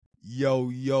Yo,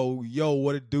 yo, yo,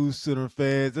 what it do, Center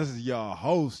fans? This is your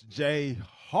host, Jay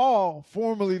Hall,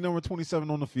 formerly number 27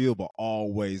 on the field, but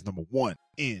always number 1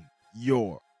 in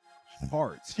your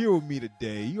hearts. Here with me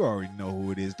today, you already know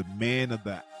who it is, the man of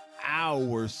the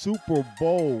hour, Super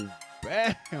Bowl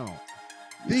bound,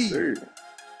 the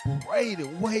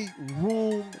Brayden Weight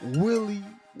Room Willie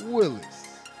Willis.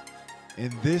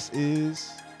 And this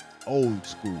is Old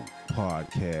School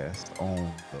Podcast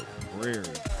on the Prairie.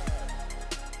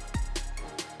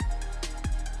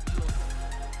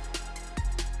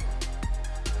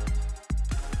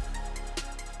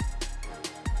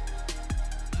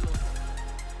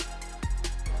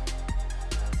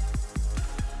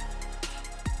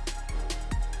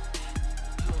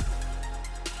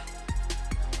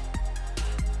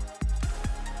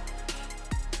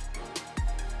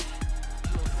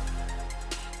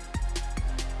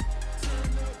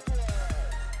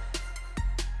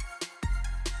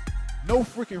 No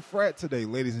freaking frat today,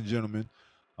 ladies and gentlemen.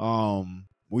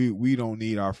 We don't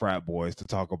need our frat boys to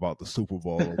talk about the Super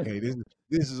Bowl. Okay,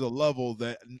 this is a level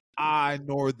that I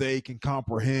nor they can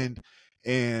comprehend,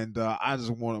 and I just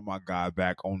wanted my guy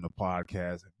back on the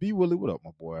podcast. B Willie, what up,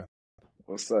 my boy?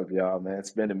 What's up, y'all, man?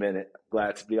 It's been a minute.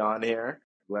 Glad to be on here.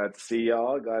 Glad to see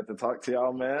y'all. Glad to talk to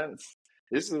y'all, man.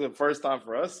 This is the first time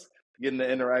for us getting to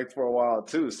interact for a while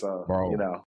too. So,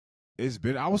 Bro, it's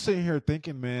been. I was sitting here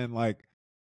thinking, man, like.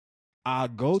 I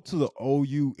go to the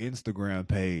OU Instagram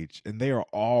page and they are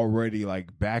already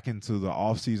like back into the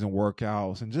off-season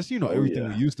workouts and just, everything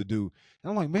we used to do.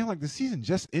 And I'm like, man, like the season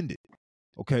just ended.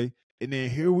 Okay. And then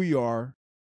here we are,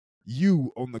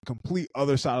 you on the complete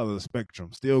other side of the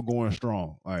spectrum, still going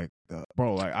strong. Like,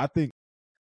 bro, like I think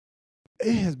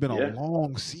it has been a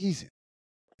long season.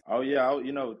 Oh, yeah.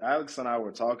 Alex and I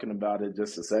were talking about it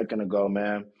just a second ago,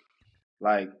 man.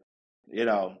 Like,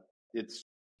 it's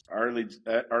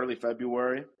early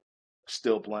February,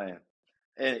 still playing.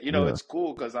 And, it's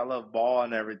cool because I love ball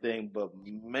and everything, but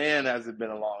man, has it been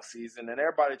a long season. And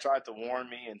everybody tried to warn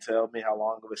me and tell me how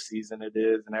long of a season it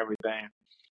is and everything.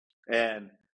 And,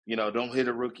 don't hit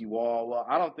a rookie wall. Well,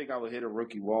 I don't think I would hit a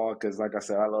rookie wall because, like I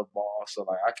said, I love ball. So,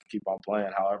 like, I can keep on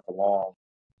playing however long,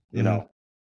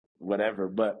 whatever.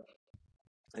 But,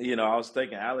 I was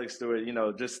thinking Alex Stewart,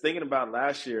 just thinking about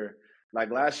last year,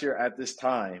 like last year at this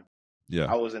time,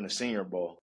 I was in the Senior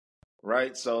Bowl,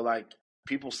 right? So, like,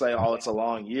 people say, oh, it's a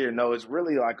long year. No, it's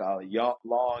really like a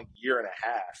long year and a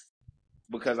half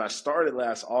because I started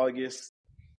last August,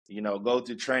 go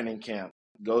through training camp,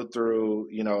 go through,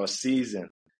 a season.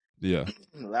 Yeah.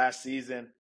 Last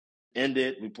season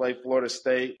ended. We played Florida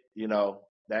State.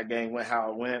 That game went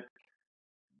how it went.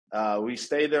 We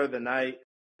stayed there the night.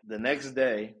 The next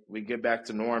day, we get back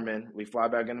to Norman. We fly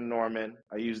back into Norman.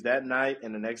 I use that night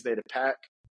and the next day to pack.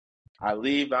 I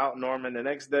leave out Norman the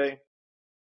next day,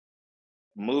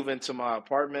 move into my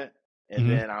apartment, and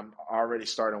then I'm already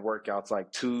starting workouts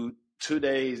like two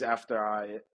days after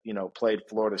I, played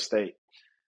Florida State.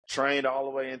 Trained all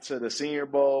the way into the Senior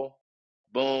Bowl.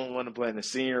 Boom, went to play in the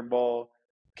Senior Bowl.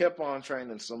 Kept on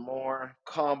training some more.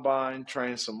 Combine,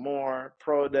 train some more.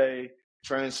 Pro Day,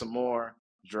 train some more.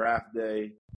 Draft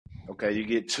Day. Okay, you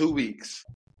get 2 weeks.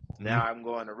 Now I'm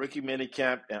going to rookie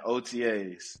minicamp and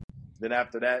OTAs. Then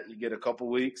after that, you get a couple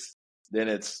weeks. Then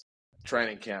it's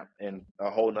training camp and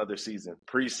a whole nother season,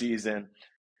 preseason,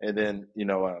 and then,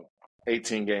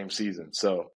 18-game season.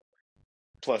 So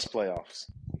plus playoffs.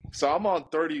 So I'm on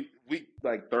week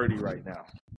 30 right now.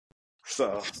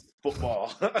 So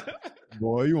football.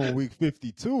 Boy, you on week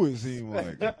 52, it seemed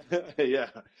like.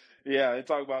 Yeah. They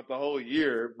talk about the whole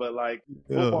year, but like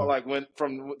football, like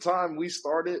from the time we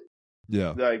started,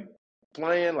 like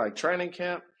playing, like training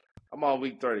camp, I'm on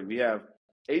week 30. We have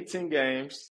 18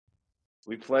 games.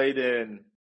 We played in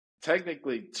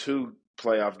technically 2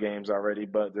 playoff games already,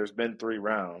 but there's been 3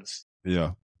 rounds.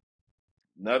 Yeah.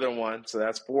 Another one, so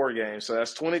that's 4 games. So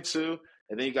that's 22,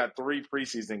 and then you got 3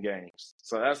 preseason games.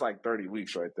 So that's like 30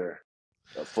 weeks right there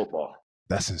of football.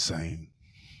 That's insane.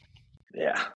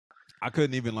 Yeah. I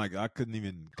couldn't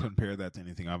even compare that to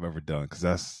anything I've ever done because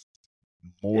that's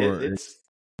more.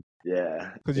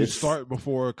 Because you start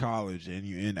before college and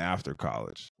you end after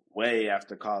college. Way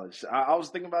after college. I was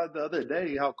thinking about it the other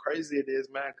day, how crazy it is,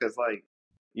 man. Because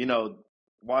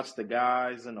watch the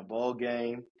guys in the bowl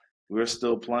game. We're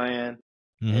still playing.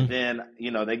 And then,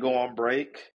 they go on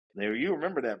break. You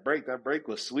remember that break. That break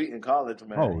was sweet in college,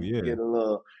 man. Oh, yeah. You get a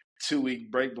little 2-week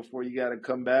break before you got to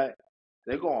come back.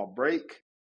 They go on break,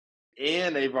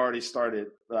 and they've already started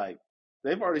winter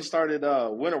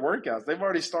workouts. They've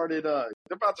already started they're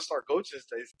about to start coaching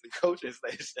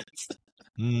stations.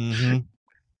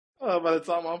 By the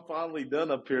time I'm finally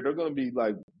done up here, they're going to be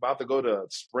like about to go to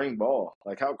spring ball.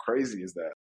 Like, how crazy is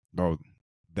that? Bro,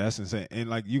 that's insane. And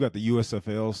like you got the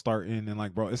USFL starting, and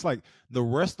like, bro, it's like the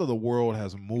rest of the world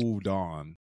has moved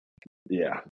on.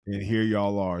 Yeah. And here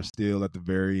y'all are still at the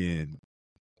very end,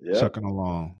 Yep. chucking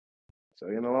along.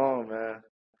 Chugging along, man.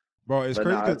 Bro, it's But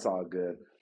crazy nah, because it's all good.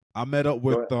 I met up Go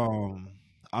with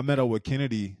ahead.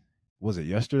 Kennedy. Was it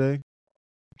yesterday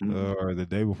Mhm. or the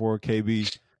day before? KB,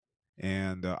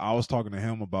 and I was talking to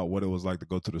him about what it was like to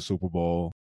go to the Super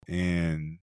Bowl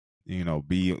and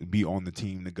be on the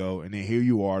team to go. And then here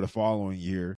you are the following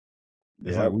year.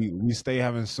 It's like Yep. we stay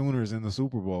having Sooners in the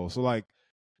Super Bowl. So like,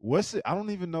 what's it? I don't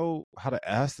even know how to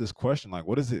ask this question. Like,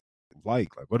 what is it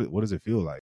like? Like, what does it feel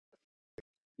like?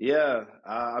 Yeah.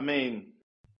 I mean,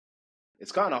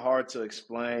 it's kind of hard to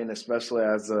explain, especially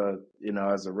as a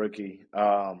rookie.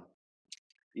 Mm,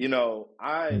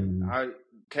 I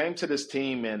came to this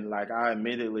team and like I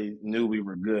immediately knew we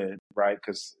were good, right?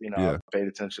 Because I yeah, paid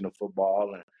attention to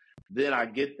football, and then I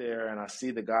get there and I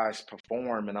see the guys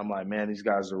perform, and I'm like, man, these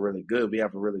guys are really good. We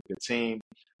have a really good team.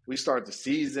 We start the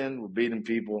season, we're beating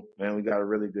people, man. We got a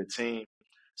really good team.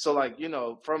 So like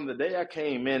from the day I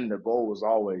came in, the goal was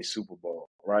always Super Bowl,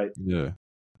 right? yeah,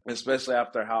 Especially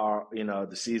after how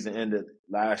the season ended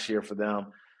last year for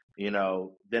them.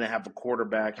 Didn't have a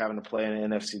quarterback, having to play in an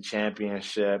NFC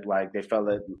Championship. Like they felt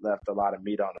it left a lot of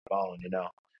meat on the bone.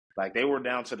 Like they were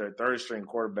down to their third string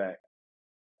quarterback,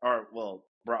 or well,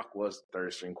 Brock was the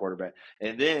third string quarterback,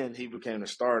 and then he became the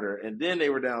starter, and then they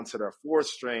were down to their fourth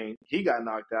string. He got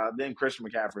knocked out. Then Christian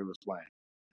McCaffrey was playing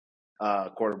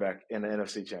quarterback in the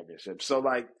NFC Championship. So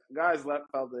like guys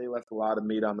felt they left a lot of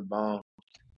meat on the bone.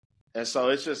 And so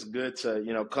it's just good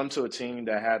to, come to a team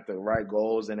that had the right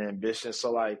goals and ambition.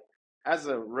 So like as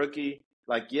a rookie,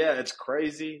 like, yeah, it's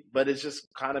crazy, but it's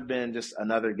just kind of been just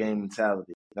another game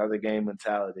mentality.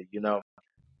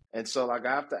 And so like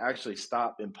I have to actually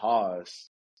stop and pause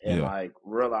and yeah, like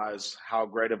realize how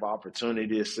great of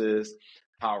opportunity this is,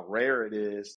 how rare it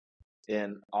is,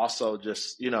 and also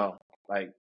just,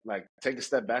 like take a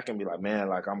step back and be like, man,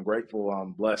 like I'm grateful,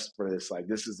 I'm blessed for this. Like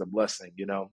this is a blessing,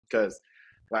 because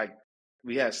like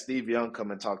we had Steve Young come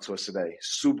and talk to us today.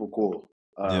 Super cool.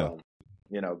 yeah,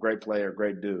 Great player,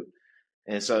 great dude.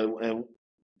 And so and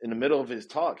in the middle of his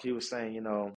talk, he was saying,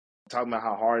 talking about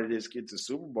how hard it is to get to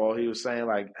Super Bowl. He was saying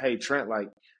like, hey Trent, like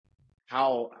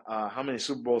how many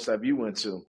Super Bowls have you went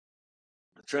to?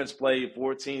 Trent's played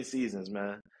 14 seasons,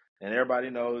 man. And everybody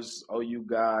knows OU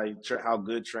guy, how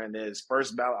good Trent is.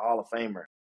 First ballot Hall of Famer.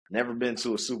 Never been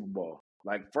to a Super Bowl.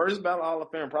 Like, first ballot Hall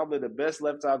of Famer, probably the best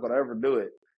left tackle to ever do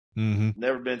it. mm-hmm.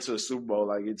 Never been to a Super Bowl.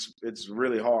 Like, it's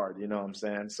really hard, you know what I'm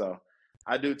saying? So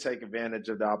I do take advantage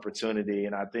of the opportunity,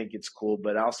 and I think it's cool.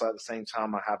 But also at the same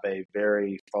time, I have a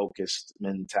very focused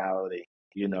mentality,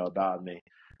 about me.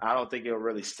 I don't think it'll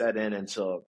really set in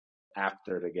until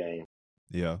after the game.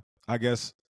 Yeah. I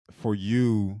guess for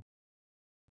you,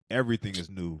 everything is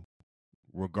new, Yep.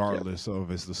 regardless of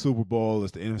it's the Super Bowl,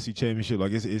 it's the NFC Championship.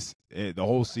 Like the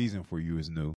whole season for you is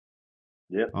new.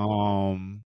 Yep.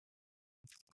 Um,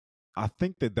 I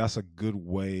think that's a good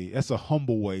way. That's a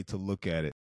humble way to look at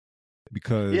it Yeah,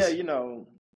 because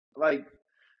like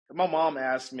my mom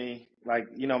asked me, like,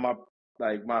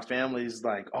 my family's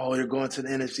like, oh, you're going to the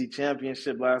NFC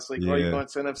Championship last week. Oh, you're yeah, going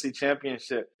to the NFC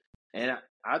Championship. And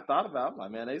I thought about it, I'm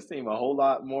like, man, they seem a whole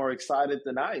lot more excited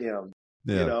than I am.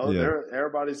 yeah, yeah.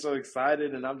 Everybody's so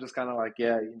excited, and I'm just kind of like,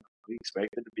 yeah, we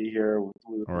expected to be here, All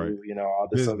right, all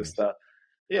this other business. stuff.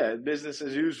 Yeah, business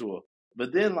as usual.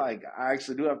 But then, like, I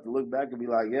actually do have to look back and be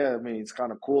like, yeah, I mean, it's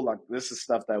kind of cool. Like, this is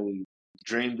stuff that we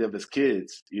dreamed of as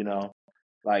kids.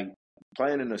 Like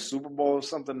playing in the Super Bowl is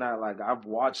something that like I've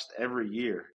watched every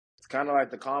year. It's kind of like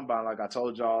the combine, like I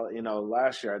told y'all,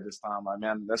 last year at this time. Like,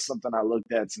 man, that's something I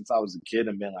looked at since I was a kid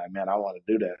and been like, man, I want to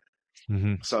do that.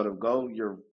 Mm-hmm. So to go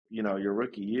your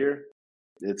rookie year,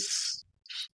 it's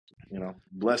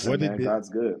blessing, What did man. God's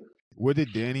good. what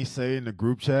did Danny say in the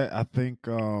group chat? I think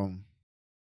y'all.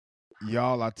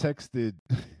 I texted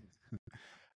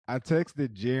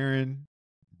Jaron,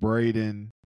 Brayden,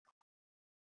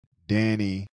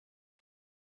 Danny,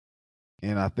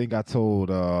 and I think I told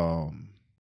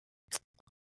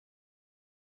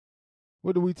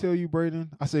what did we tell you, Brayden?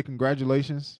 I said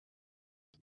congratulations.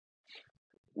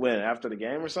 When after the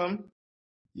game or something?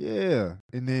 Yeah.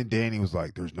 And then Danny was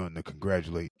like, there's nothing to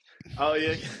congratulate. Oh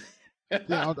yeah.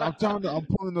 Yeah, I'm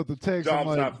pulling up the text. I'm Job's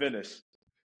like, not finished.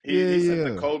 yeah, He sent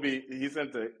the yeah. Kobe. He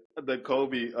sent the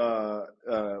Kobe.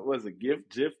 What is it?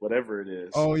 GIF, whatever it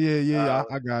is. Oh yeah, yeah, yeah. Uh,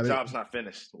 I got it. job's not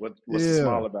finished. What's the Yeah.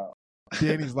 smile about?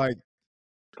 Danny's like,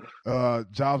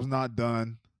 job's not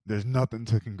done. there's nothing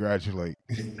to congratulate.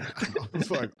 I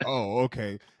was like, oh,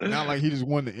 okay. Not like he just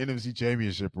won the NFC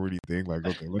Championship or anything. Like,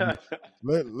 okay,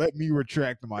 let me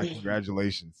retract my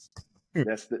congratulations.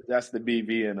 That's the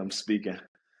BV and I'm speaking.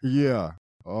 Yeah.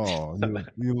 Oh,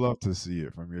 you love to see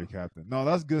it from your captain. No,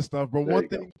 that's good stuff. But There you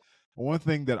go. one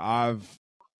thing that I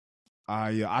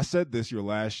said this your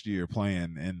last year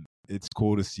playing, and it's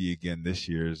cool to see again this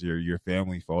year is your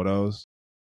family photos.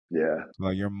 Yeah.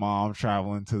 Like your mom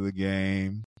traveling to the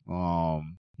game,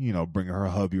 bringing her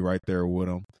hubby right there with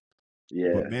him. But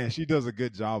Yeah. man, she does a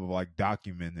good job of like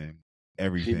documenting She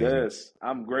everything. does.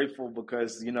 I'm grateful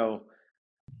because,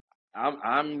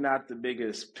 I'm not the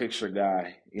biggest picture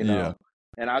guy, Yeah.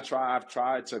 and I've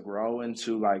tried to grow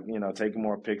into like, taking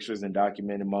more pictures and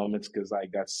documenting moments because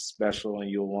like that's special and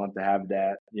you'll want to have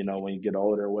that, when you get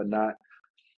older or whatnot.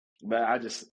 But I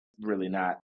just really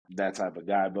not that type of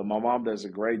guy. But my mom does a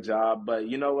great job. But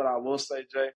you know what I will say,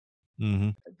 Jay? Mm-hmm.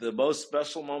 The most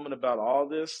special moment about all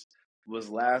this was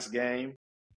last game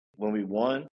when we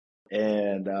won.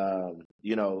 And,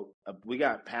 we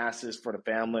got passes for the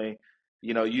family.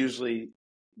 Usually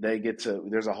they get to,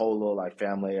 there's a whole little like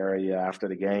family area after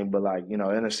the game, but like,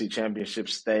 NFC championship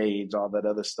stage, all that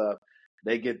other stuff.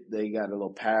 They got a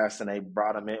little pass and they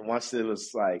brought them in. Once it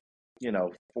was like,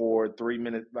 3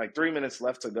 minutes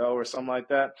left to go or something like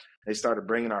that, they started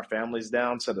bringing our families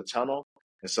down to the tunnel.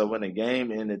 And so when the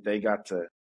game ended, they got to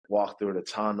walk through the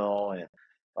tunnel and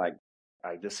like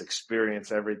just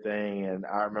experience everything. And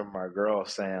I remember my girl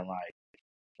saying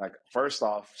like first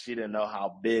off, she didn't know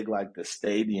how big like the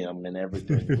stadium and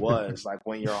everything was like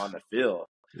when you're on the field.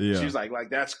 She Yeah. was like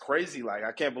that's crazy. Like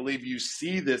I can't believe you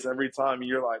see this every time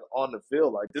you're like on the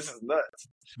field. Like this is nuts.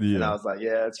 And I Yeah. was like,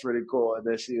 yeah, it's pretty cool. And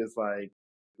then she was like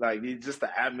just the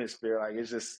atmosphere, like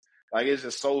it's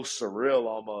just so surreal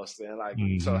almost. And like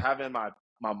so Mm-hmm. having my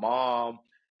mom,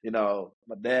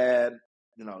 my dad,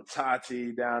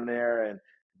 Tati down there and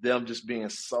them just being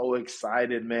so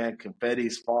excited, man,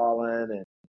 confetti's falling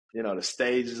and the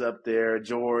stage is up there,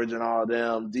 George and all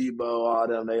them, Debo, all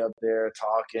them, they up there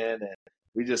talking and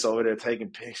we just over there taking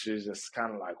pictures, just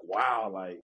kind of like, wow,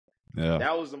 like Yeah.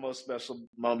 that was the most special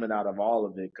moment out of all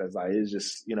of it because like it's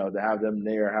just to have them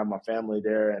there, have my family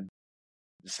there, and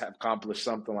just have accomplished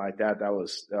something like that. That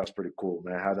was pretty cool,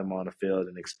 man. Have them on the field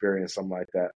and experience something like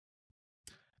that.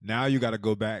 Now you got to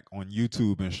go back on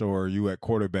YouTube and show her you at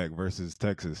quarterback versus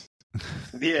Texas.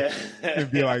 Yeah, And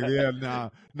be like, yeah,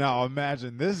 now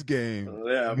imagine this game,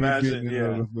 yeah. me getting Imagine,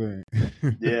 yeah. into the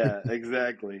thing. Yeah,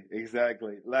 exactly.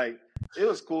 Like it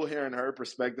was cool hearing her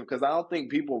perspective because I don't think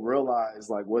people realize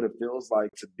like what it feels like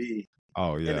to be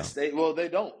Oh in a yeah. state. Well, they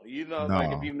don't.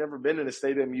 Like if No. you've never been in a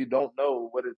stadium, you don't know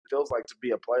what it feels like to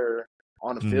be a player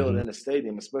on the field Mm-hmm. in a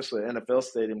stadium, especially an NFL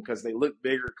stadium, because they look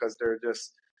bigger because they're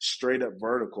just straight up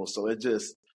vertical. So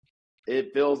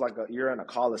it feels like you're in a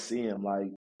coliseum.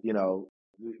 Like you know,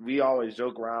 we always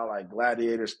joke around like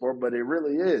gladiator sport, but it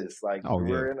really is. Like Oh yeah.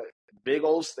 we're in a big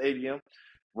old stadium,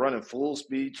 running full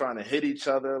speed, trying to hit each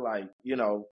other. Like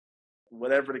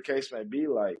whatever the case may be.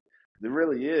 Like it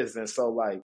really is. And so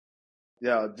like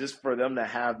just for them to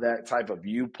have that type of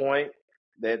viewpoint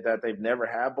that they've never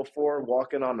had before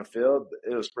walking on the field,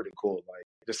 it was pretty cool. Like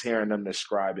just hearing them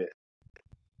describe it.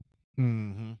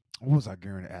 Mm-hmm. What was I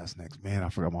going to ask next? Man, I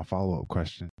forgot my follow-up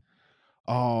question.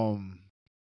 Um.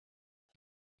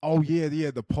 Oh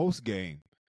yeah, the post game.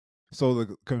 So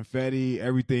the confetti,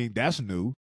 everything that's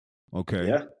new. Okay,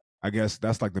 Yeah, I guess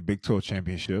that's like the Big 12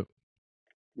 championship.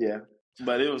 yeah.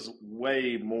 But it was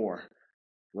way more.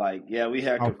 Like, yeah, we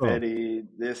had How so? confetti,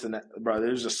 this and that. Bro,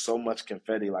 there's just so much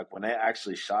confetti. Like when they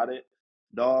actually shot it,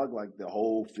 dog, like the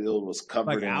whole field was Like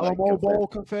covered in like Alamo confetti. Bowl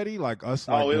confetti, like us,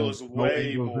 like Oh, it going was no way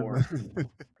angels in more. the.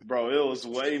 Bro, it was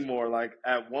way more. Like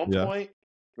at one Yeah. point,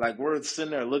 like we're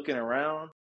sitting there looking around,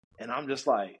 and I'm just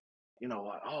like,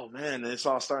 like, oh man, and it's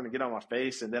all starting to get on my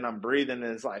face, and then I'm breathing,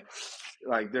 and it's like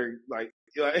they're like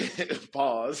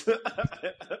pause.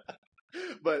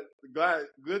 But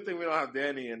good thing we don't have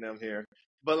Danny in them here.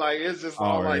 But like it's just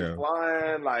all Oh like yeah.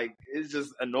 flying, like it's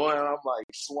just annoying. I'm like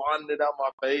swatting it out my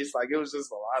face, like it was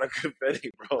just a lot of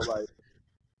confetti, bro.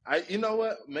 Like you know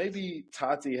what? Maybe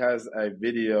Tati has a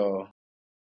video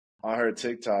on her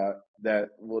TikTok that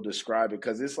will describe it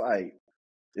because it's like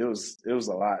it was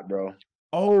a lot, bro.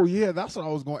 Oh yeah, that's what I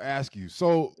was going to ask you.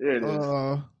 So, There it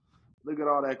is. Look at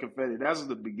all that confetti. That was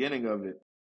the beginning of it,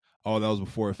 oh, that was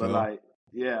before it but fell. like,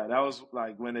 yeah, that was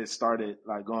like when it started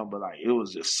like going, but like it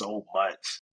was just so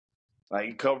much. Like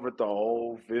it covered the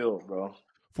whole field, bro.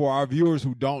 For our viewers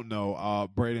who don't know,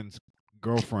 Brayden's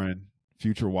girlfriend,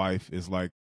 future wife, is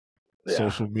like Yeah,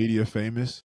 social media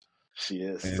famous, she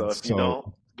is. So and if you so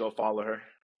don't, go follow her.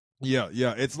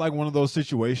 Yeah, it's like one of those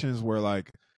situations where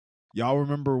like y'all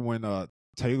remember when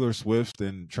Taylor Swift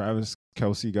and Travis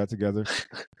Kelce got together,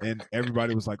 and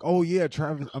everybody was like, "Oh yeah,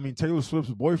 Taylor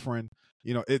Swift's boyfriend."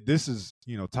 This is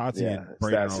Tati Yeah, and it's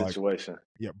Brayden that are like, situation.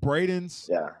 yeah, Brayden's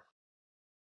Yeah,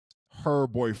 her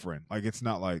boyfriend. Like it's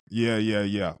not like,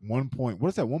 yeah. 1 point, what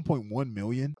is that? 1.1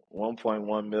 million.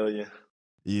 1.1 million.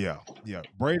 Yeah.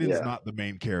 Brayden's Yeah, not the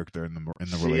main character in the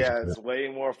she relationship, has way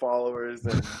more followers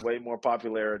and way more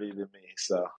popularity than me.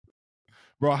 So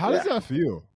bro. How does yeah, that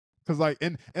feel? Because like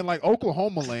in like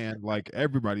Oklahoma land, like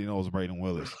everybody knows Brayden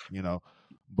Willis,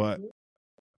 but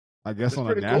I guess it's on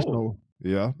a pretty cool. national,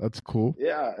 yeah, that's cool.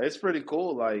 Yeah, it's pretty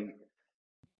cool. Like,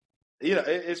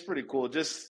 it's pretty cool.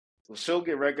 Just she'll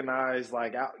get recognized,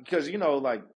 like, because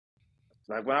like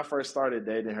when I first started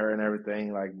dating her and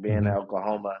everything, like being in Mhm.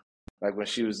 Oklahoma, like when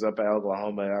she was up at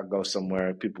Oklahoma, I'd go somewhere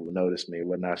and people would notice me and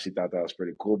whatnot. She thought that was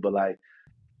pretty cool. But like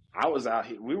I was out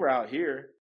here, we were out here,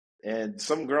 and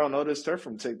some girl noticed her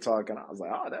from TikTok, and I was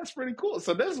like, oh, that's pretty cool.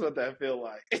 So this is what that feel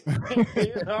like.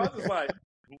 I was just like,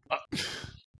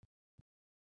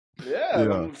 yeah. And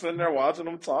Yeah. I'm sitting there watching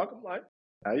them talk. I'm like,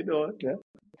 how you doing? Yeah.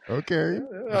 Okay.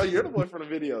 Oh, you're the boy from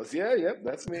the videos. Yeah, yep,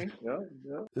 that's me. Yeah.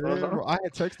 Yeah, bro. I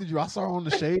had texted you. I saw her on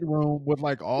the shade room with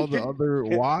like all the other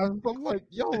wives. I'm like,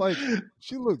 yo, like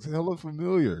she looks hella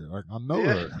familiar. Like I know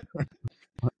Yeah,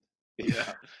 her.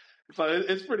 yeah. So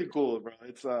it's pretty cool, bro.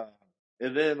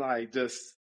 And then like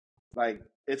just like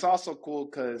it's also cool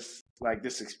because like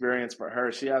this experience for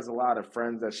her, she has a lot of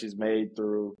friends that she's made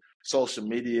through social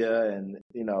media and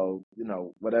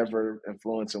whatever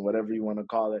influence and whatever you want to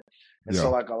call it. And so Yeah.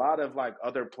 like a lot of like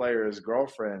other players'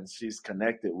 girlfriends she's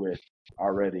connected with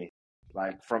already,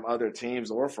 like from other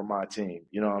teams or from my team.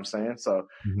 You know what I'm saying? So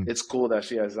Mhm. it's cool that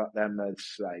she has that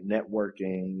much like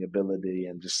networking ability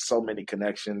and just so many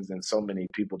connections and so many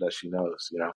people that she knows.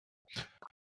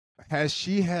 Has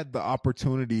she had the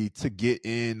opportunity to get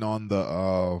in on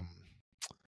the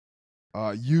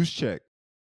use check?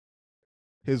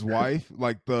 His wife,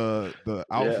 like the Yeah.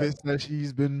 outfits that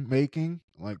she's been making,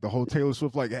 like the whole Taylor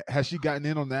Swift. Like, has she gotten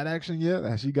in on that action yet?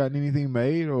 Has she gotten anything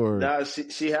made or? No,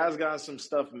 she has gotten some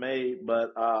stuff made,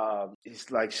 but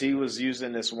it's like she was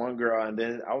using this one girl, and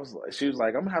then she was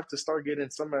like, I'm gonna have to start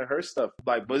getting some of her stuff.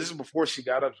 Like, but this is before she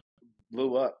got up,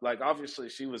 blew up. Like, obviously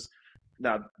she was.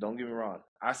 Now, don't get me wrong.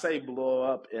 I say blow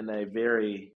up in a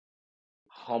very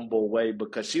humble way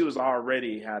because she was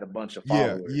already had a bunch of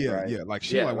Yeah, followers, right? Like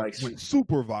she Yeah, like like went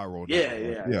super viral now. Like, yeah,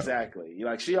 yeah, exactly.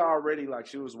 Like she already like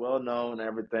she was well known and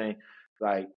everything,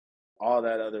 like all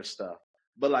that other stuff.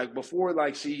 But like before,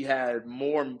 like she had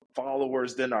more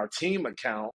followers than our team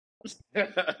account.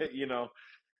 you know,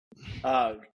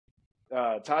 uh,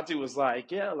 Tati was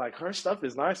like, "Yeah, like her stuff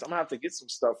is nice. I'm gonna have to get some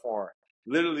stuff for her."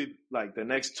 Literally, like the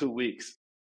next 2 weeks,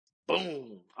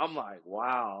 boom. I'm like,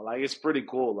 wow, like it's pretty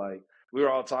cool. Like we were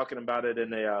all talking about it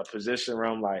in the position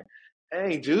room, like,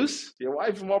 hey, Juice, your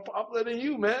wife is more popular than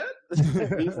you, man.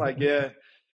 He's like, yeah.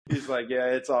 He's like, yeah,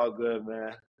 it's all good,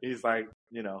 man. He's like,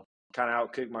 kind of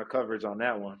outkicked my coverage on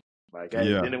that one. Like,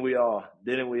 hey, yeah, didn't we all?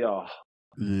 Didn't we all?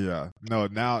 yeah. No,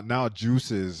 now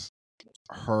Juice is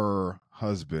her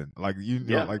husband. Like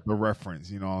Yeah, like the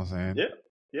reference. You know what I'm saying? yeah,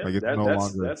 yeah. Like it's That no that's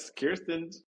longer. that's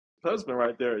Kirsten's husband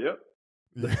right there. Yep.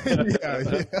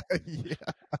 Yeah.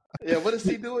 Yeah. What does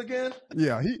he do again?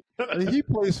 Yeah. He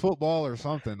plays football or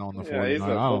something on the Yeah, he's 49.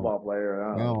 a football player.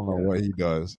 I don't know Yeah. what he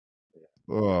does.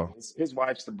 Yeah. Oh, His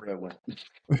wife's the breadwinner.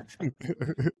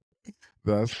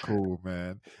 that's cool,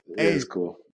 man. Yeah, Hey, it's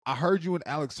cool. I heard you and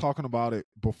Alex talking about it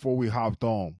before we hopped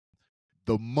on.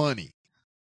 The money.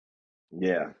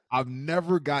 Yeah. I've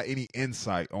never got any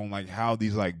insight on like how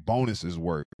these like bonuses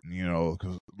work,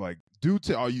 because like do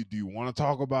you want to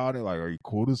talk about it? Like, are you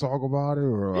cool to talk about it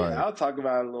or Yeah, like? I'll talk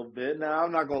about it a little bit. Now,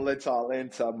 I'm not gonna let y'all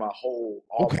into all my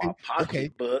Okay, okay.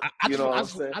 pocketbook. I You just know what I I'm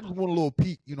just saying? I just want a little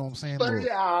peek. You know what I'm saying? But Look,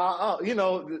 yeah,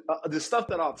 the stuff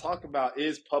that I'll talk about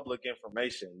is public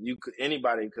information.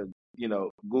 Anybody could,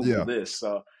 Google yeah. this.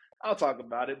 So I'll talk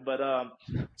about it. But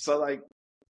so like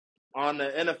on the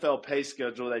NFL pay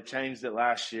schedule, they changed it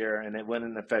last year and it went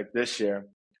in effect this year.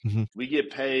 Mhm. We get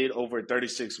paid over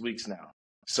 36 weeks now.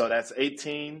 So that's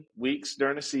 18 weeks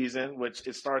during the season, which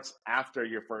it starts after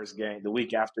your first game, the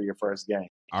week after your first game.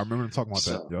 I remember them talking about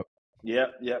that. So,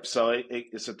 Yep. yep. So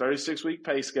it's a 36-week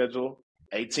pay schedule,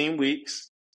 18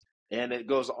 weeks, and it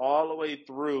goes all the way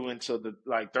through until the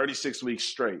like 36 weeks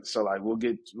straight. So like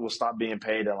we'll stop being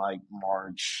paid in like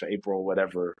March, April,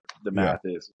 whatever the Yeah. math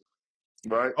is.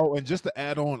 Right? Oh, and just to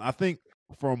add on, I think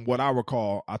from what I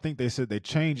recall, I think they said they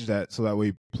changed that so that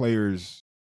way players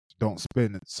don't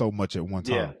spend so much at one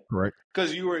time, correct?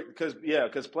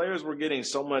 Because players were getting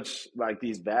so much, like,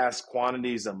 these vast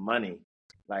quantities of money,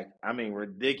 like, I mean,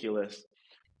 ridiculous,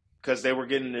 because they were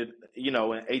getting it,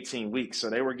 in 18 weeks. So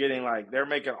they were getting, like, they're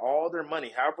making all their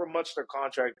money, however much their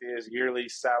contract is, yearly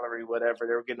salary, whatever.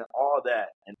 They were getting all that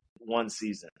in one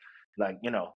season, like,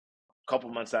 a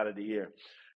couple months out of the year.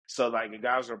 So, like, the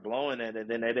guys were blowing it, and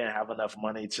then they didn't have enough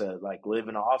money to, like, live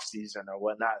in the off season or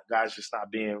whatnot. Guys just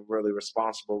not being really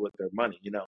responsible with their money,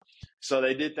 So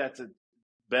they did that to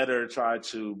better try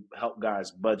to help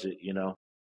guys budget,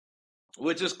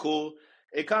 which is cool.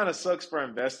 It kind of sucks for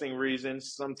investing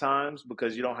reasons sometimes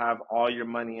because you don't have all your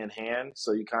money in hand.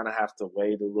 So you kind of have to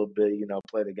wait a little bit,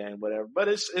 play the game, whatever. But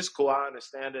it's cool. I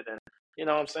understand it. And you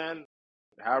know what I'm saying?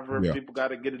 However, people got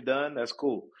to get it done. That's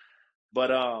cool.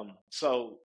 But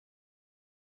so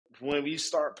when we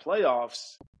start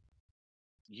playoffs,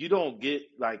 you don't get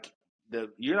like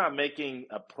you're not making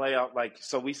a playoff. Like,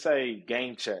 so we say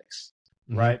game checks,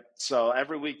 right? So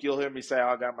every week you'll hear me say,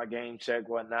 I got my game check,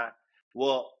 whatnot.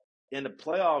 Well, in the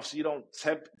playoffs, you don't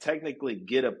technically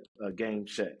get a game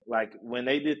check. Like when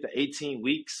they did the 18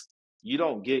 weeks, you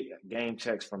don't get game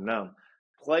checks from them.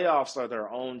 Playoffs are their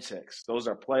own checks. Those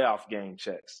are playoff game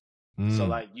checks. So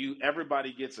like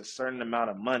everybody gets a certain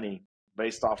amount of money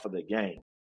based off of the game.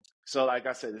 So like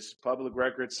I said, this is public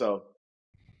record. So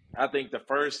I think the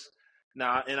first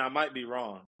now, and I might be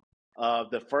wrong.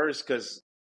 The first, because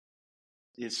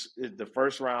the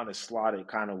first round is slotted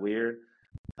kind of weird.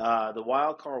 The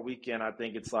wild card weekend, I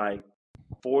think it's like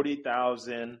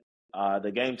 40,000.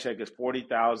 The game check is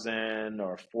 40,000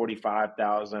 or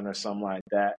 45,000 or something like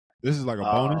that. This is like a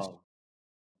bonus.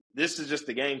 This is just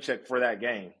the game check for that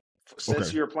game.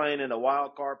 Since you're playing in a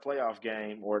wild card playoff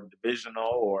game or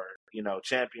divisional or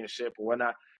championship or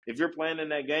whatnot, if you're playing in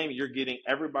that game,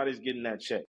 everybody's getting that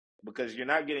check because you're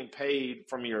not getting paid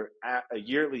from your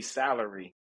yearly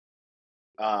salary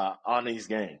on these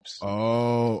games.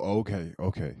 Oh, okay.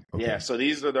 Yeah, so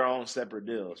these are their own separate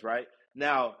deals, right?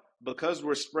 Now, because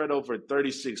we're spread over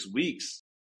 36 weeks,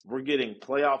 we're getting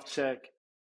playoff check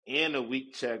and a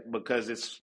week check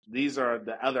because these are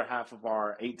the other half of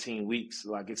our 18 weeks.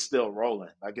 Like it's still rolling,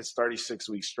 like it's 36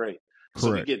 weeks straight. Correct.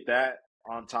 So we get that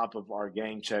on top of our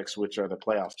game checks, which are the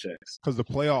playoff checks. Because the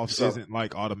playoffs isn't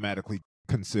like automatically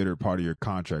considered part of your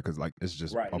contract because like it's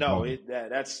just right. No,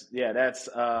 that's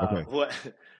what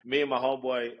me and my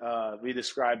homeboy we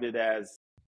described it as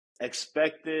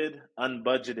expected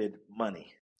unbudgeted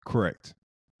money. Correct.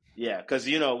 Yeah, because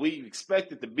we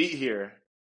expected to be here,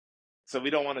 so we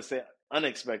don't want to say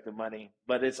unexpected money,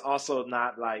 but it's also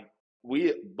not like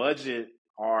we budget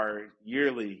our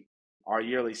yearly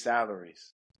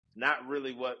salaries. Not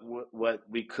really what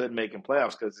we could make in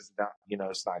playoffs because it's not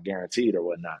it's not guaranteed or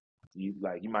whatnot. You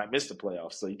might miss the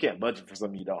playoffs, so you can't budget for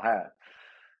something you don't have.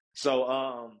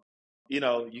 So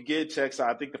you get checks.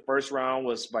 I think the first round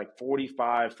was like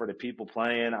 45 for the people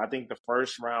playing. I think the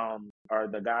first round are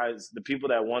the people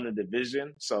that won the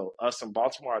division. So us in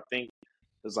Baltimore, I think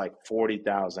it was like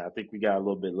 40,000. I think we got a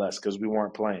little bit less because we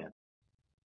weren't playing.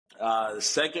 The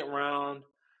second round,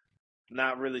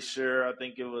 not really sure. I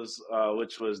think it was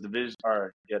which was divisionals.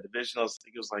 I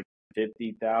think it was like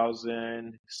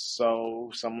 50,000,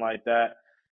 so something like that.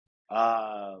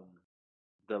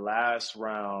 The last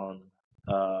round,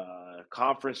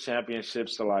 conference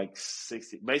championships are like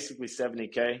 60, basically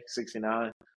 70K,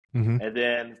 69. And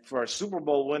then for Super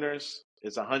Bowl winners,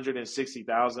 it's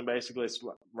 160,000. Basically, it's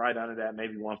right under that,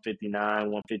 maybe 159,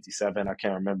 157. I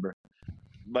can't remember,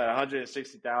 but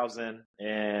 160,000.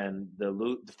 And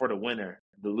for the winner,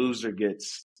 the loser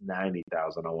gets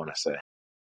 90,000. I want to say.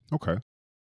 Okay.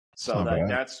 So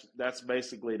that's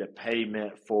basically the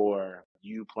payment for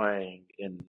you playing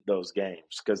in those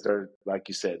games because they're like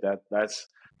you said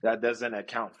that doesn't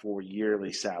account for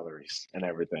yearly salaries and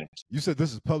everything. You said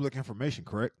this is public information,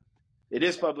 correct? It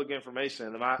is public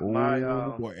information.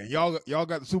 Boy, and y'all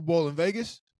got the Super Bowl in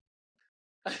Vegas?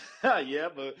 Yeah,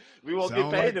 but we won't get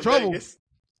paid in trouble. Vegas.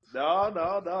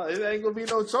 No, it ain't gonna be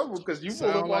no trouble because you pull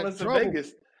up on us in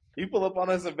Vegas. You pull up on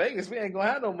us in Vegas, we ain't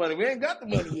gonna have no money. We ain't got the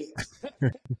money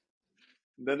yet.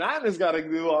 The Niners got to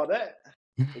do all that.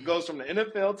 It goes from the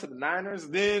NFL to the Niners,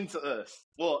 then to us.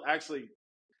 Well, actually,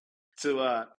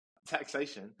 to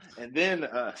taxation, and then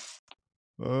to us.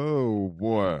 Oh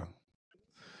boy.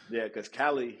 Yeah, because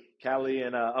Callie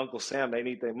and Uncle Sam, they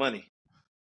need their money.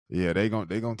 Yeah, they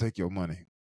gonna take your money.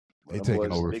 They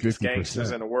taking over 50%.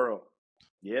 Gangsters in the world.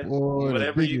 Yeah, boy,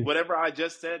 whatever I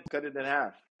just said, cut it in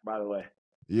half. By the way.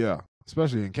 Yeah,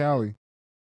 especially in Cali.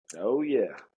 Oh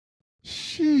yeah.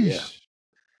 Sheesh.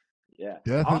 Yeah.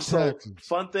 Death and Also, taxes.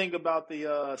 fun thing about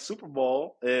the Super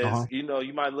Bowl is, Uh-huh.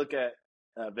 you might look at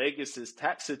Vegas's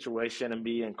tax situation and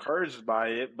be encouraged by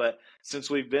it, but since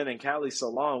we've been in Cali so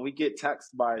long, we get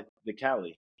taxed by the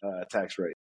Cali tax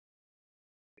rate.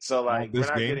 So, On like, we're this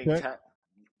not game getting check. taxed.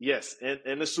 Yes,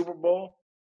 in the Super Bowl,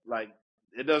 like,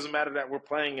 it doesn't matter that we're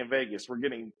playing in Vegas, we're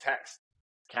getting taxed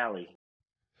Cali.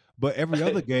 But every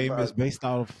other game is Because based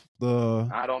out of the.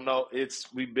 I don't know,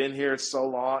 we've been here so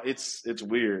long, it's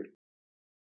weird.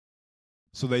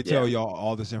 So they Yeah. tell y'all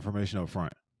all this information up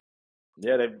front.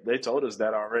 Yeah, they told us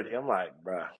that already. I'm like,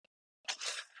 bruh,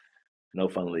 no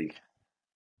fun league.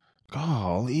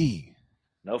 Golly.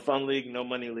 No fun league, no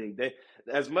money league. They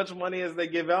as much money as they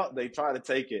give out, they try to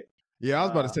take it. Yeah, I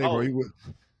was about to say, bro.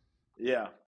 Yeah.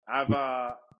 I've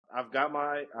got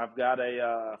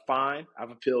a fine.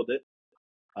 I've appealed it.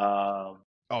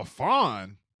 A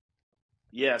fine.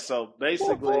 Yeah, so What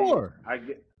basically for?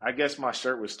 I guess my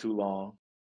shirt was too long.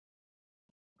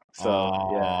 So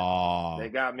yeah, Oh, they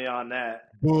got me on that.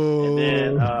 boo.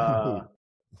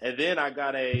 And then I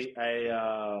got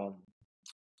a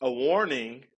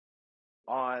warning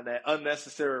on that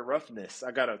unnecessary roughness.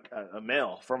 I got a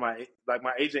mail from my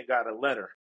agent got a letter,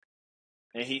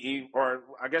 and or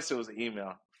I guess it was an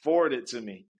email forwarded to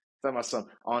me. Tell my son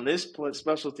on this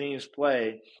special teams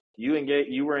play,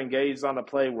 you were engaged on a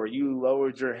play where you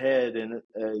lowered your head and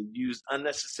used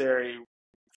unnecessary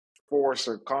force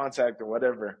or contact or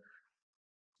whatever.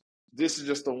 This is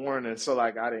just a warning, so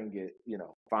like I didn't get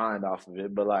fined off of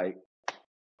it, but like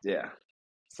yeah.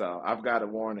 So I've got a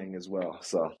warning as well.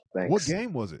 So What thanks.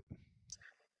 game was it?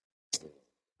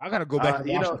 I gotta go back and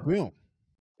watch the film.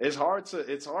 It's hard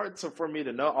for me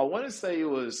to know. I want to say it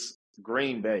was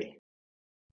Green Bay.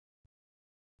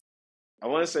 I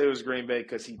want to say it was Green Bay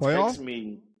because he Playoff? texted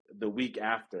me the week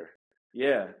after.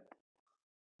 Yeah.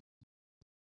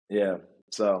 Yeah.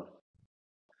 So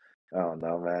I don't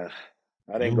know, man.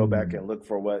 I didn't go back and look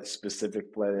for what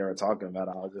specific play they were talking about.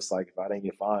 I was just like, if I didn't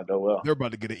get fined, oh well. They're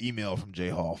about to get an email from Jay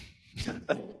Hall.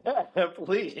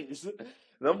 Please.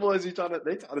 Them boys they trying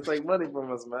to take money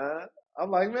from us, man. I'm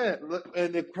like, man, look,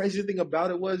 and the crazy thing about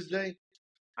it was, Jay,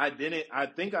 I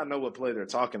think I know what play they're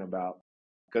talking about.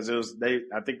 Because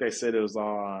I think they said it was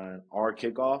on our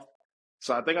kickoff.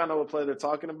 So I think I know what play they're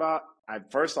talking about.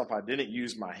 First off, I didn't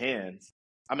use my hands.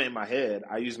 I mean my head.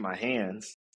 I used my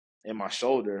hands and my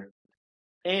shoulder.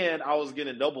 And I was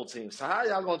getting double teamed. So how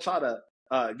y'all gonna try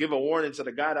to give a warning to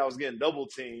the guy that was getting double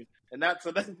teamed? And that's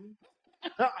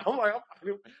I'm like,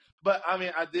 but I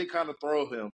mean, I did kind of throw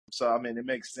him, so I mean, it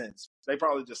makes sense. They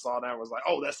probably just saw that and was like,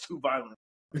 "Oh, that's too violent."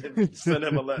 And send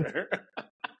him a letter.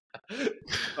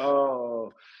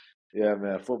 Oh, yeah,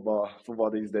 man, football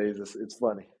these days, it's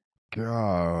funny.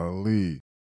 Golly.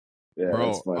 Yeah, Bro,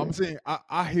 it's funny. I'm saying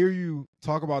I hear you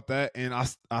talk about that, and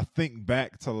I think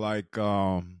back to like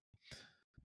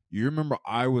you remember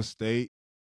Iowa State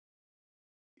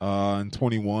in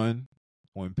 21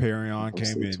 when Perrion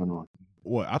came in. 21.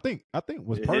 What I think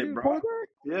was It Purdy hit the Brock. quarterback?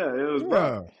 Yeah, it was Yeah.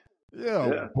 Brock. Yeah,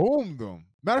 Yeah. boomed them.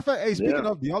 Matter of fact, hey, speaking Yeah.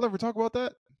 of, do y'all ever talk about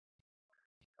that?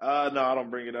 No, I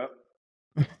don't bring it up.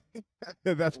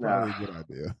 That's Nah, probably a good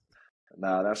idea.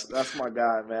 nah, that's my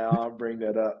guy, man. I'll bring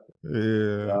that up.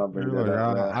 Yeah, I'll bring you're that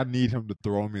up, like man. I need him to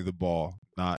throw me the ball,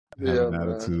 not have Yeah, an man.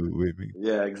 attitude with me.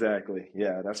 Yeah, exactly.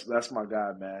 Yeah, that's my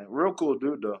guy, man. Real cool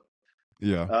dude, though.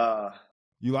 Yeah,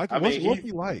 you like I him? mean, What's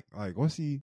he like? Like, what's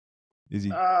he? Is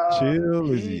he uh,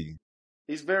 chill? Is he he?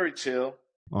 he's very chill.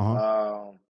 Uh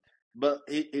huh. But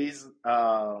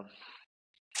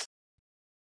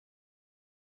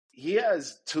he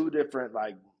has two different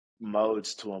like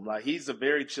modes to him. Like he's a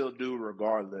very chill dude,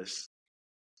 regardless.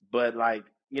 But like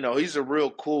he's a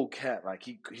real cool cat. Like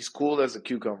he's cool as a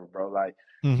cucumber, bro.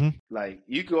 Mm-hmm. Like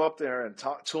you go up there and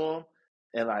talk to him,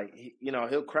 and like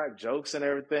he'll crack jokes and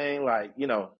everything. Like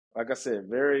like I said,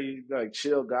 very like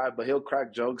chill guy, but he'll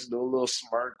crack jokes, do a little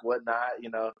smirk, whatnot.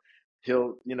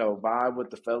 He'll vibe with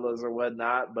the fellas or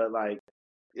whatnot. But like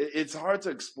it's hard to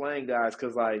explain, guys,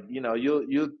 because like you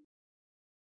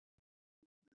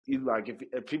like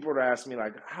if people were to ask me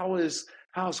like how's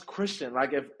Christian,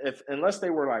 like if unless they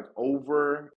were like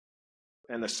over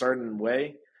in a certain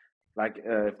way, like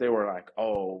if they were like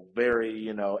very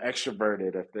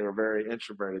extroverted, if they were very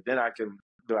introverted, then I can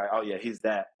be like, oh yeah, he's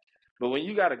that. But when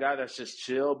you got a guy that's just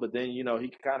chill, but then he can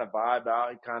kind of vibe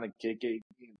out, he kind of kick it,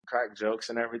 he can crack jokes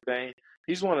and everything.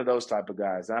 He's one of those type of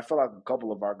guys, and I feel like a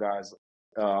couple of our guys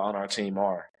on our team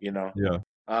are. Yeah.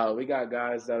 We got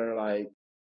guys that are like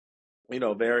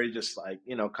very just like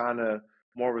kind of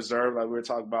more reserved. Like we were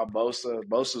talking about Bosa.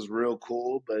 Bosa's real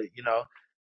cool, but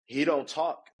he don't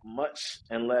talk much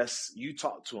unless you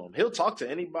talk to him. He'll talk to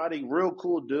anybody, real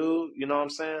cool dude, you know what I'm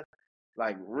saying?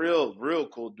 Like real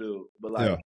cool dude. But Yeah.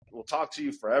 like we'll talk to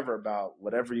you forever about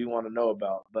whatever you want to know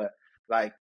about. But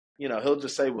like, he'll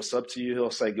just say what's up to you.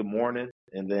 He'll say good morning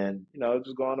and then,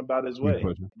 just go on about his way.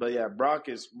 But yeah, Brock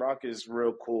is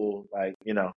real cool. Like,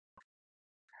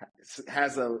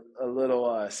 has a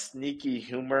little sneaky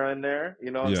humor in there, you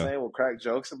know what I'm Yeah. saying? We'll crack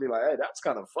jokes and be like, hey, that's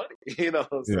kind of funny. You know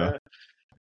what I'm Yeah. saying?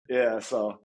 Yeah,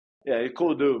 so yeah, he's a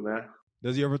cool dude, man.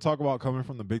 Does he ever talk about coming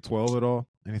from the Big 12 at all?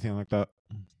 Anything like that?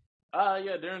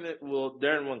 Yeah,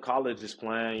 during when college is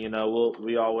playing,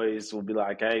 we always will be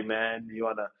like, hey man, you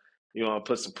wanna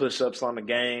put some push ups on the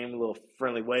game, a little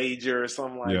friendly wager or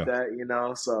something like Yeah.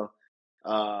 that, So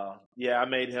yeah, I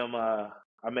made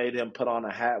him put on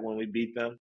a hat when we beat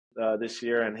them this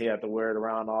year and he had to wear it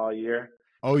around all year.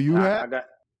 Oh, you And had? I got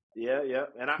yeah, yeah.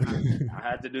 And I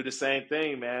had to do the same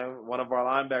thing, man. One of our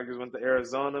linebackers went to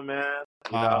Arizona, man.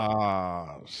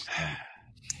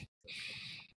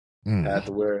 Had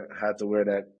to wear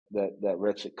that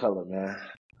wretched color, man.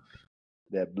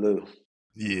 That blue.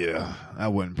 Yeah,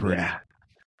 that wasn't pretty. Yeah.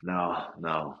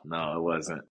 No, it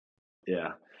wasn't.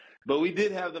 Yeah. But we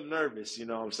did have them nervous, you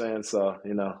know what I'm saying? So,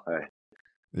 hey.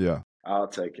 Yeah. I'll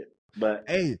take it. But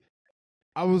hey,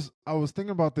 I was thinking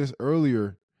about this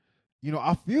earlier.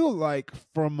 I feel like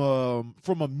from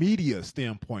a media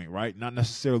standpoint, right? Not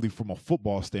necessarily from a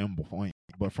football standpoint,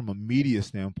 but from a media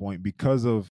standpoint, because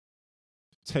of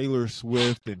Taylor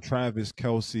Swift and Travis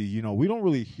Kelce, we don't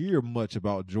really hear much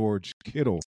about George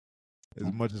Kittle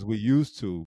as much as we used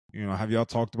to. Have y'all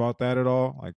talked about that at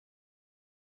all? Like,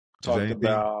 talked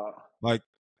about like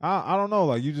I don't know,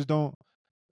 like you just don't.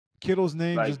 Kittle's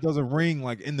name just doesn't ring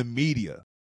like in the media.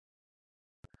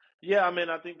 Yeah, I mean,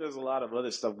 I think there's a lot of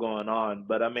other stuff going on,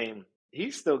 but I mean,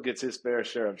 he still gets his fair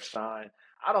share of shine.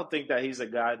 I don't think that he's a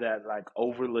guy that like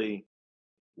overly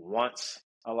wants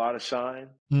a lot of shine.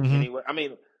 Anyway, I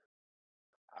mean,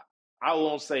 I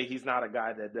won't say he's not a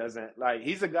guy that doesn't like.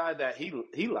 He's a guy that he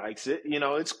likes it.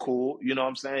 It's cool. You know what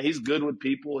I'm saying? He's good with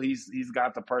people. He's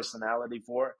got the personality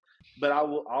for it. But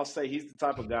I'll say he's the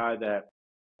type of guy that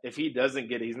if he doesn't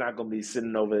get it, he's not going to be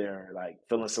sitting over there like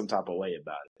feeling some type of way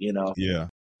about it. Yeah.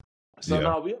 So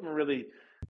no, we haven't really.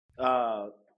 I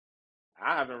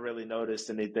haven't really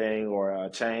noticed anything or a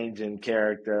change in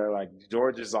character. Like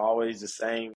George is always the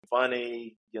same,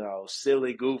 funny,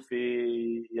 silly,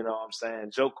 goofy. You know what I'm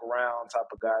saying? Joke around type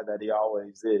of guy that he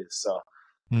always is. So,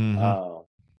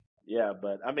 yeah.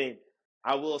 But I mean,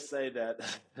 I will say that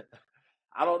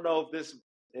I don't know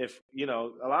if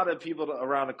a lot of people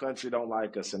around the country don't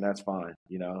like us, and that's fine.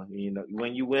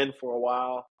 When you win for a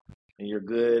while and you're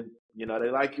good, they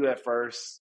like you at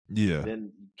first. Yeah.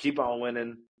 Then keep on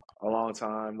winning a long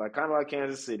time. Like kind of like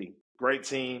Kansas City. Great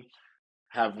team.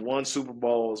 Have won Super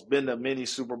Bowls, been to many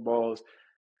Super Bowls.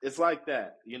 It's like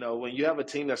that. When you have a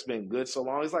team that's been good so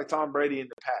long, it's like Tom Brady and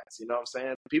the Pats. You know what I'm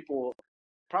saying? People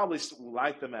probably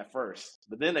like them at first,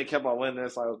 but then they kept on winning.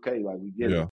 It's like, okay, like we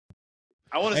get it.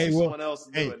 I want to see someone else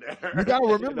do it there. You got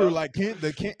to remember, like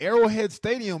the Arrowhead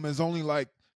Stadium is only like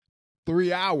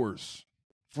 3 hours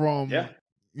from,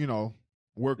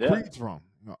 where Creed's from.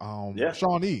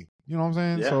 Shawnee. You know what I'm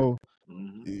saying? Yeah. So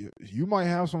you might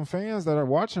have some fans that are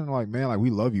watching like, man, like we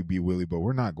love you, B. Willie, but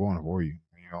we're not going for you.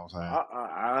 You know what I'm saying?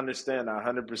 I understand. I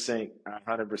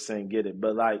 100% get it.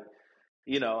 But like,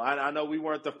 I know we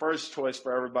weren't the first choice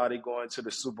for everybody going to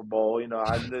the Super Bowl.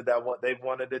 I knew that they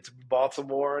wanted it to be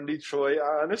Baltimore and Detroit.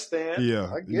 I understand.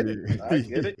 Yeah. I get it. I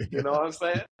get it. You know what I'm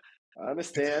saying? I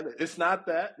understand. It's not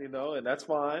that, and that's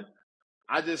fine.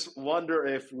 I just wonder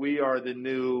if we are the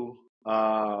new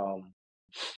a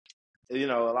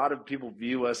lot of people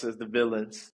view us as the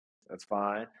villains. That's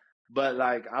fine. But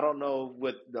like, I don't know,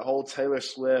 with the whole Taylor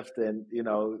Swift and,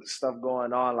 stuff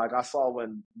going on. Like I saw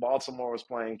when Baltimore was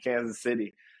playing Kansas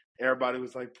City, everybody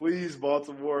was like, please,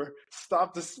 Baltimore,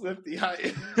 stop the Swiftie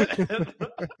hype.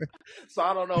 So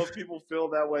I don't know if people feel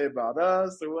that way about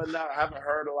us or whatnot. I haven't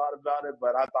heard a lot about it,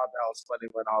 but I thought that was funny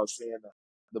when I was seeing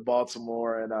the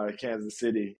Baltimore and Kansas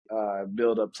City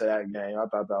build up to that game. I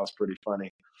thought that was pretty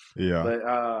funny. Yeah. But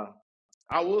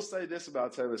I will say this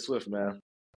about Taylor Swift, man.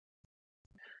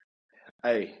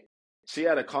 Hey, she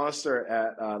had a concert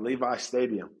at Levi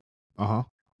Stadium.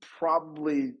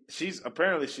 She's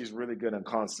really good in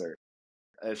concert.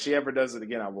 If she ever does it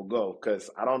again, I will go because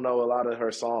I don't know a lot of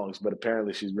her songs, but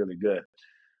apparently she's really good.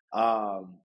 Bro,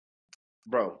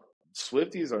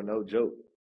 Swifties are no joke.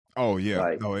 Oh yeah,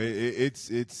 like, no, they're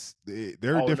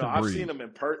a different breed. I've seen them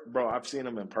I've seen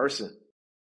them in person.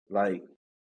 Like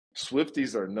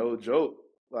Swifties are no joke.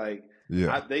 Like,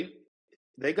 yeah,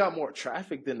 they got more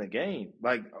traffic than the game.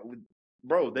 Like,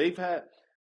 bro, they've had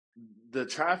the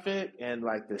traffic and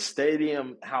like the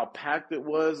stadium, how packed it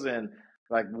was, and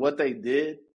like what they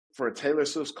did for Taylor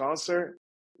Swift's concert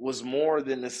was more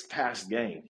than this past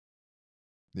game.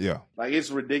 Yeah. Like,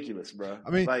 it's ridiculous, bro. I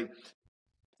mean, like,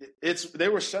 they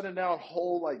were shutting down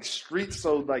whole like streets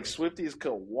so like Swifties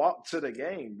could walk to the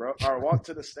game, bro, or walk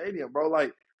to the stadium, bro.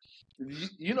 Like,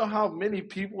 you know how many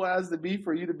people has to be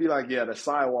for you to be like, yeah, the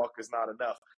sidewalk is not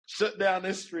enough. Shut down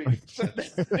this street. Shut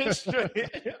down this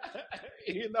street.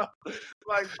 You know,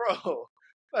 like, bro,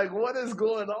 like, what is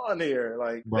going on here?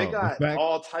 Like, bro, they got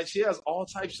all types. She has all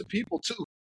types of people too.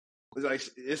 It's like,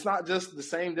 it's not just the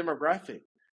same demographic.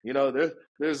 You know,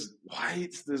 there's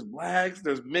whites, there's blacks,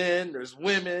 there's men, there's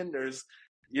women, there's,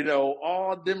 you know,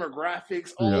 all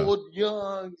demographics, old,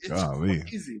 young. It's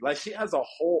crazy. Like, she has a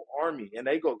whole army, and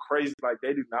they go crazy like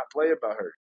they do not play about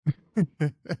her.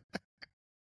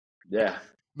 Yeah.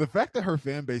 The fact that her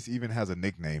fan base even has a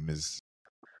nickname is,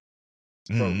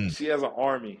 bro, she has an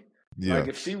army. Yeah. Like,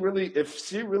 if she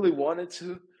really wanted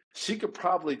to, she could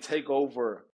probably take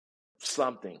over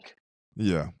something.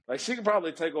 Yeah. Like, she could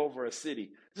probably take over a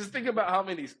city. Just think about how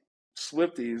many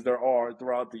Swifties there are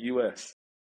throughout the U.S.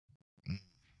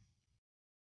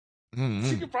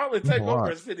 She could probably take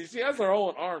over a city. She has her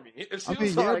own army. If she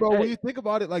was like, bro. Hey, when you think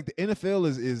about it, like, the NFL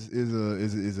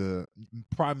is a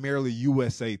primarily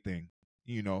USA thing.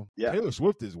 You know, Taylor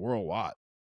Swift is worldwide.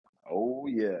 Oh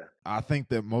yeah. I think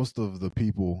that most of the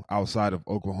people outside of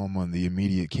Oklahoma and the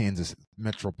immediate Kansas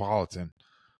metropolitan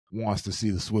wants to see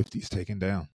the Swifties taken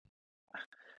down.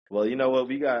 Well, you know what?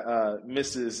 We got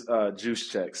Mrs. Juice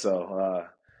Check, so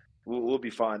we'll be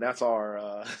fine. That's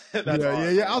our. That's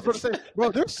yeah. I was going to say,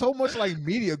 bro, there's so much like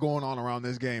media going on around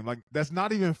this game. Like, that's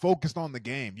not even focused on the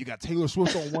game. You got Taylor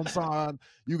Swift on one side,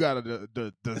 you got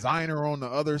the designer on the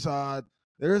other side.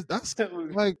 That's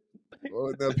like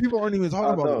the people aren't even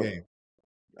talking about the game.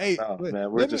 Hey,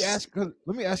 man, let me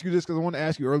ask you this, because I want to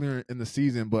ask you earlier in the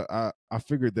season, but I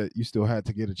figured that you still had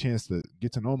to get a chance to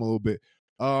get to know him a little bit.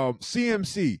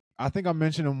 CMC, I think I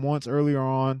mentioned him once earlier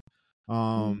on.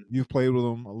 You've played with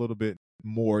him a little bit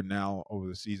more now over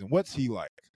the season. What's he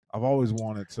like? I've always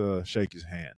wanted to shake his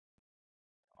hand.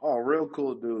 Oh, real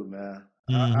cool dude, man.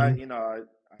 I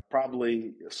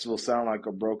probably will sound like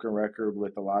a broken record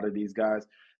with a lot of these guys,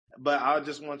 but I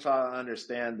just want y'all to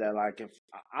understand that, like, if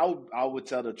I would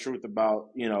tell the truth about,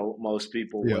 you know, most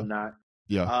people would not.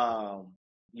 Yeah.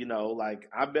 You know, like,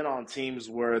 I've been on teams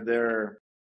where,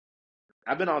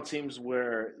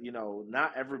 you know,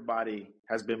 not everybody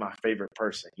has been my favorite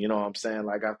person. You know what I'm saying?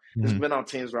 Like, I've just been on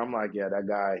teams where I'm like, yeah, that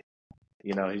guy,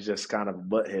 you know, he's just kind of a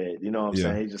butthead. You know what I'm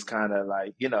saying? He's just kind of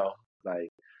like, you know,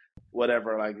 like,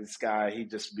 whatever, like, this guy, he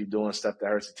just be doing stuff that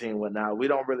hurts the team. Whatnot. We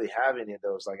don't really have any of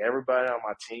those. Like, everybody on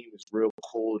my team is real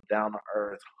cool, down to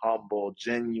earth, humble,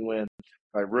 genuine,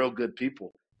 like, real good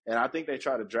people. And I think they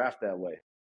try to draft that way.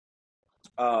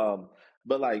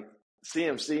 But like,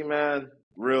 CMC, man,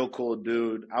 real cool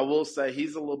dude. I will say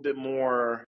he's a little bit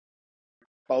more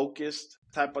focused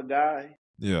type of guy.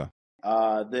 Yeah.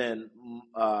 Than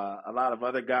a lot of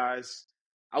other guys.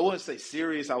 I wouldn't say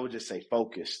serious. I would just say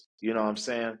focused. You know what I'm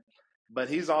saying? But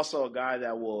he's also a guy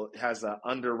that has an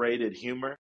underrated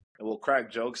humor and will crack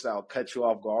jokes that'll cut you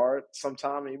off guard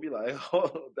sometime, and you'd be like,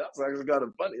 "Oh, that's actually kind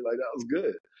of funny. Like, that was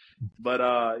good." But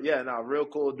real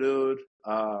cool dude.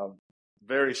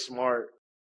 Very smart.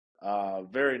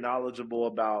 Very knowledgeable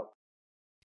about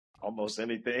almost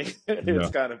anything.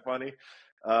 It's kind of funny.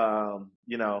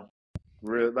 You know,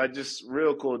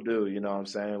 real cool dude. You know what I'm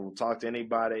saying? We'll talk to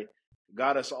anybody.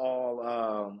 Got us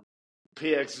all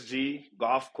PXG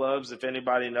golf clubs. If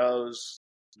anybody knows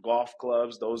golf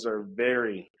clubs, those are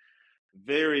very,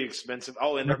 very expensive.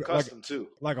 Oh, and they're custom too.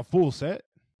 Like a full set?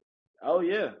 Oh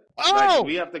yeah. Oh, like,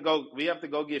 we have to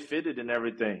go get fitted and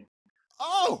everything.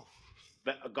 Oh,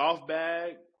 a golf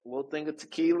bag, a little thing of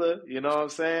tequila. You know what I'm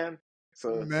saying?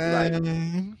 So, man,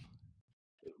 like,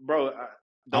 bro,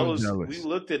 we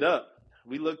looked it up.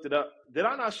 Did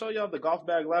I not show y'all the golf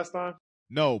bag last time?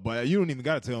 No, but you don't even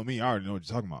got to tell me. I already know what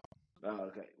you're talking about. Oh,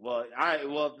 okay.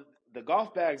 Well, the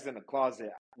golf bag's in the closet.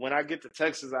 When I get to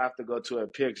Texas, I have to go to a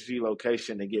PXG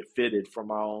location to get fitted for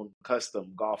my own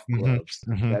custom golf clubs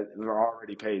that are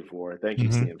already paid for. Thank you,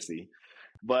 CMC.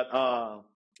 But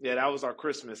that was our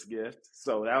Christmas gift,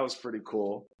 so that was pretty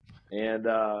cool. And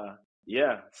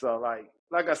so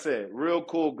like I said, real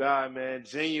cool guy, man.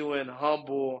 Genuine,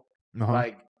 humble.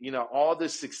 Like, you know, all the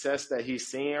success that he's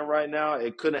seeing right now,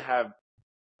 it couldn't have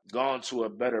gone to a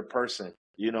better person.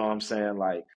 You know what I'm saying?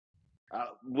 Like,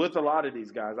 with a lot of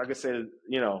these guys, I could say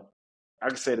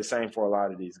the same for a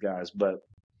lot of these guys. But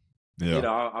Yeah.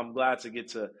 I'm glad to get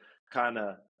to kind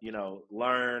of,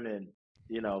 learn and,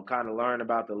 kind of learn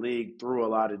about the league through a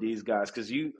lot of these guys. Because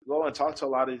you go and talk to a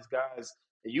lot of these guys,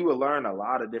 and you will learn a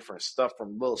lot of different stuff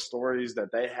from little stories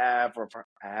that they have or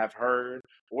have heard,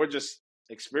 or just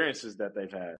experiences that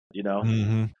they've had,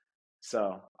 Mm-hmm.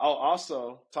 So,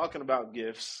 also talking about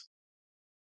gifts,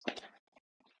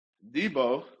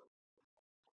 Debo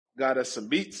got us some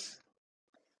beats,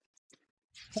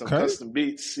 some Okay. custom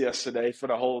beats yesterday for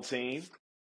the whole team.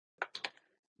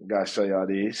 Gotta show y'all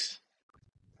these.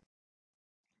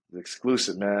 It's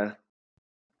exclusive, man.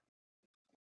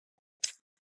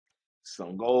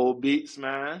 Some gold beats,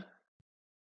 man.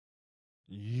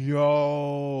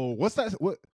 Yo, what's that?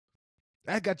 What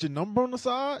that got your number on the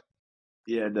side?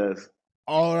 Yeah, it does.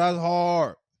 Oh, that's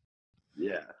hard.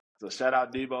 Yeah. So shout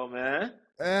out Debo, man.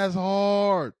 That's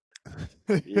hard.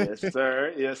 Yes,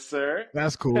 sir. Yes, sir.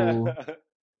 That's cool.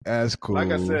 That's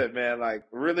Like I cool. said, man, like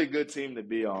really good team to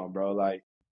be on, bro. Like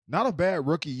Not a bad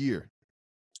rookie year.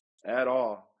 at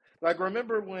all. Like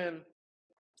remember when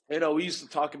we used to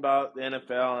talk about the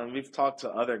NFL, and we've talked to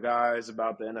other guys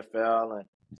about the NFL,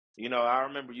 and I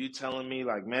remember you telling me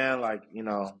like, man, like you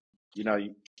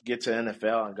get to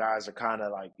NFL and guys are kind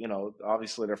of like,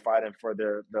 obviously they're fighting for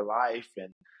their life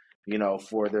and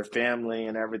for their family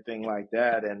and everything like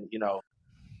that, and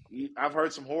I've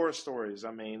heard some horror stories.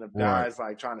 I mean, of Right. guys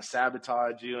like trying to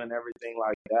sabotage you and everything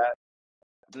like that.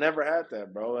 Never had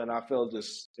that, bro, and I feel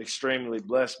just extremely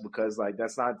blessed because like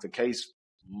that's not the case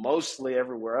mostly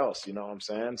everywhere else. You know what I'm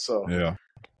saying? So Yeah.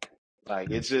 like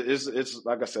it's just, it's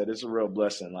like I said, it's a real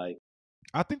blessing. Like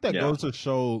I think that yeah, goes to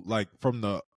show, like, from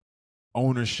the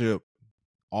ownership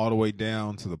all the way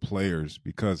down to the players,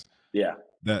 because yeah.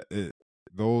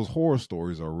 those horror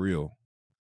stories are real.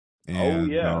 Oh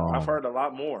And yeah, I've heard a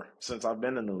lot more since I've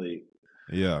been in the league.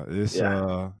 yeah,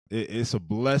 Yeah, it's a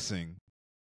blessing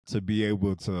to be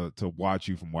able to watch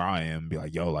you from where I am and be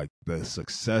like, yo, like the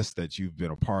success that you've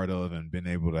been a part of and been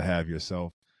able to have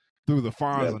yourself through the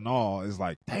fires yeah, and all is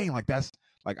like, dang, like that's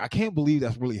like I can't believe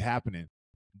that's really happening.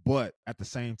 But at the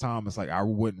same time, it's like I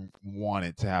wouldn't want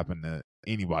it to happen to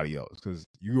anybody else, because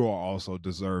you are also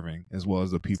deserving as well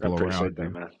as the I people around appreciate that, you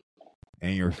man.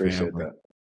 and your Appreciate family. that.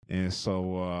 And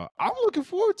so I'm looking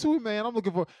forward to it, man. I'm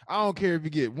looking for. I don't care if you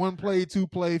get 1 play, 2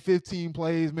 play, 15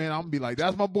 plays, man. I'm gonna be like,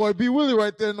 that's my boy B Willie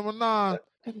right there, number 9.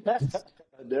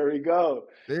 There we go.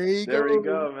 There you There we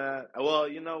go. go, man. Well,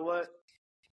 you know what?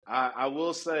 I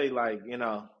will say, like,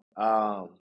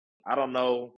 I don't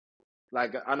know.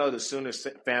 Like, I know the Sooners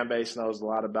fan base knows a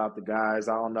lot about the guys.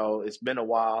 I don't know. It's been a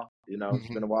while. It's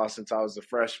been a while since I was a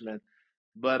freshman.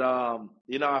 But,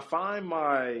 I find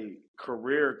my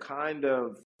career kind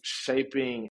of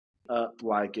shaping up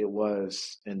like it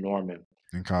was in Norman.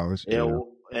 In college, yeah.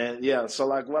 And yeah, so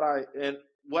like what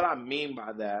I mean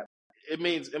by that, it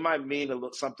might mean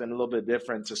something a little bit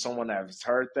different to someone that has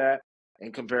heard that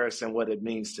in comparison what it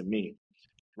means to me,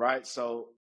 right? So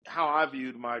how I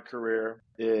viewed my career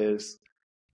is,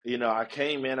 I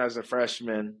came in as a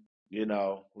freshman,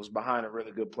 was behind a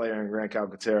really good player in Grant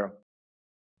Calcaterra,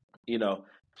 you know,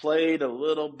 played a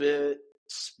little bit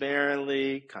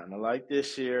sparingly, kind of like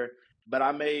this year, but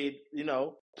I made,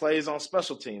 plays on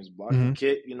special teams, blocking Mm-hmm.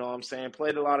 kick, you know what I'm saying?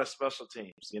 Played a lot of special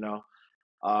teams.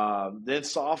 Then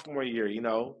sophomore year,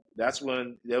 that's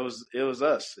when it was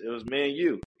us. It was me and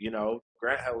you.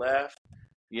 Grant had left.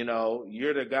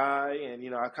 You're the guy,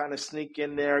 and I kind of sneak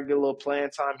in there, get a little playing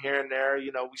time here and there.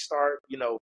 We start,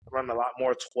 running a lot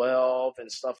more 12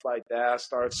 and stuff like that. I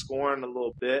start scoring a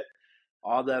little bit,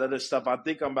 all that other stuff. I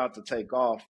think I'm about to take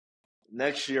off.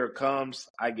 Next year comes,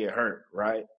 I get hurt,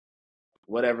 right?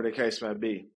 Whatever the case may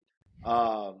be.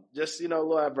 Just a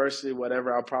little adversity,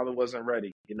 whatever. I probably wasn't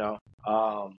ready.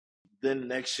 Then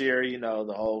next year,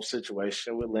 the whole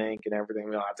situation with Link and everything.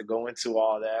 We don't have to go into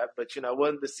all that, but it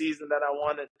wasn't the season that I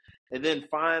wanted. And then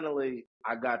finally,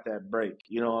 I got that break.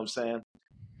 You know what I'm saying?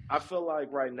 I feel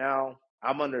like right now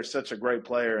I'm under such a great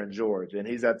player in George, and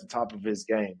he's at the top of his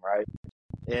game, right?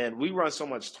 And we run so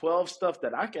much 12 stuff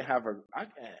that I can have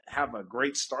a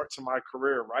great start to my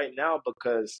career right now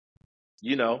because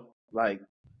like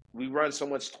we run so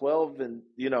much 12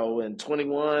 and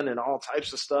 21 and all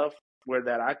types of stuff where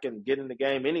that I can get in the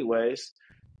game anyways,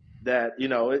 that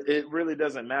it really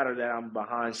doesn't matter that I'm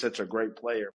behind such a great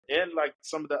player. And like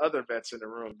some of the other vets in the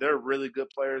room, they're really good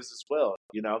players as well.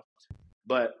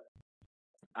 But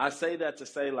I say that to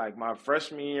say, like, my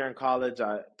freshman year in college,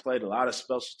 I played a lot of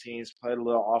special teams, played a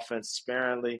little offense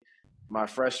sparingly. My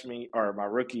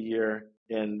rookie year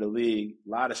in the league, a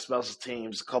lot of special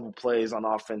teams, a couple plays on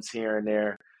offense here and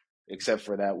there, except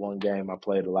for that one game I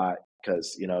played a lot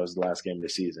because, it was the last game of the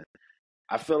season.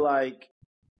 I feel like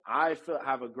I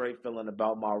have a great feeling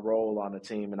about my role on the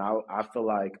team, and I feel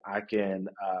like I can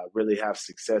really have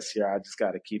success here. I just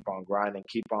got to keep on grinding,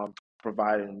 keep on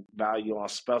providing value on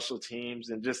special teams,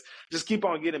 and just keep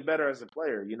on getting better as a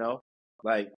player.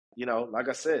 Like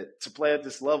I said, to play at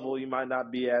this level, you might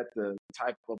not be at the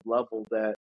type of level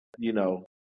that you know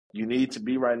you need to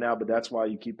be right now, but that's why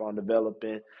you keep on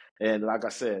developing. And like I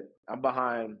said, I'm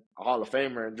behind a Hall of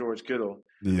Famer in George Kittle.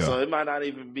 Yeah. So it might not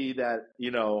even be that,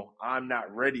 I'm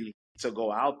not ready to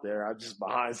go out there. I'm just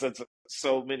behind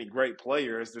so many great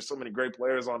players. There's so many great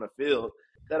players on the field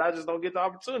that I just don't get the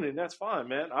opportunity. And that's fine,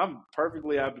 man. I'm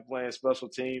perfectly happy playing special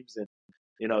teams and,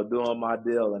 doing my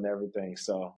deal and everything.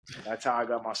 So that's how I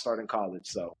got my start in college.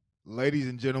 So, ladies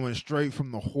and gentlemen, straight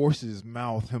from the horse's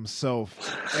mouth himself.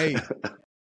 Hey,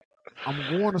 I'm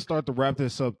going to start to wrap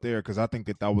this up there because I think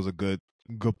that was a good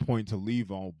point to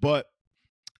leave on. But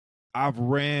I've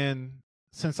ran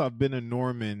since I've been in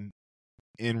Norman.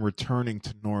 In returning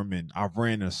to Norman, I've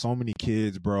ran into so many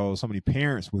kids, bro, so many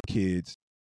parents with kids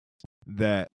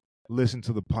that listen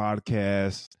to the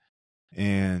podcast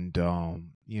and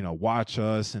watch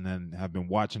us and then have been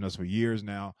watching us for years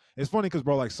now. It's funny because,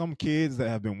 bro, like some kids that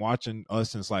have been watching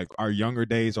us since like our younger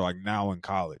days are like now in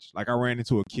college. Like I ran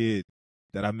into a kid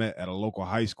that I met at a local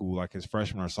high school, like his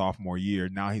freshman or sophomore year.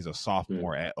 Now he's a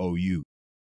sophomore at OU.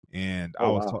 And I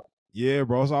was wow. yeah,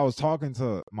 bro. So I was talking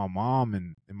to my mom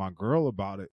and my girl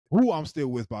about it, who I'm still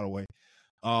with, by the way.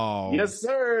 Yes,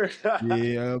 sir.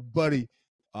 Yeah, buddy.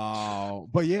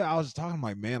 But yeah, I was talking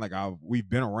like, man, like we've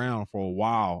been around for a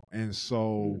while, and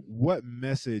so what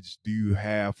message do you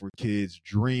have for kids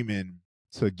dreaming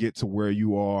to get to where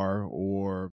you are,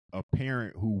 or a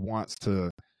parent who wants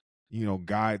to,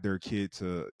 guide their kid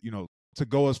to, to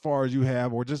go as far as you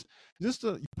have, or just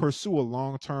to pursue a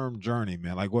long-term journey,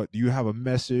 man? Like, what do you have a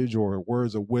message or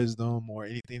words of wisdom or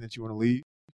anything that you want to leave?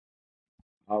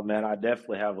 Oh man, I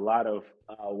definitely have a lot of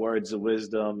words of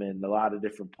wisdom and a lot of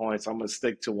different points. I'm gonna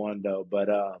stick to one though, but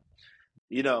a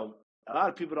lot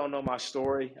of people don't know my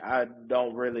story. I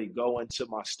don't really go into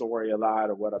my story a lot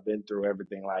or what I've been through,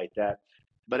 everything like that.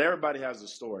 But everybody has a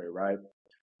story, right?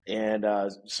 And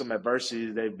some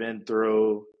adversity they've been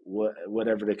through,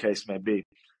 whatever the case may be.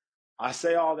 I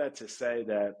say all that to say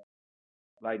that,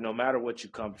 like, no matter what you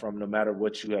come from, no matter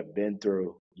what you have been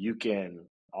through, you can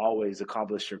always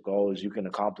accomplish your goals. You can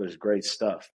accomplish great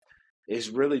stuff. It's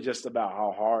really just about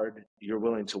how hard you're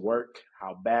willing to work,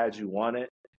 how bad you want it,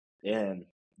 and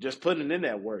just putting in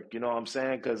that work. You know what I'm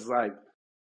saying? Because, like,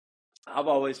 I've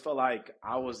always felt like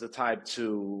I was the type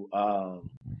to,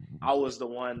 I was the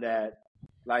one that,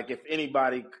 like, if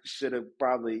anybody should have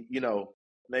probably,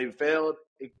 maybe failed,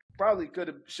 it probably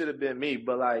should have been me.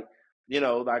 But like,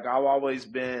 like I've always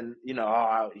been,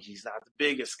 he's not the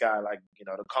biggest guy, like,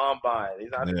 the combine,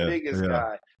 he's not the Yeah, biggest yeah,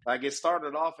 guy. Like it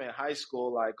started off in high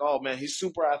school, like, oh man, he's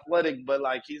super athletic, but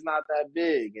like he's not that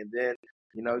big. And then,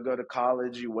 you go to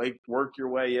college, you work your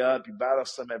way up, you battle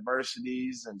some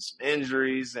adversities and some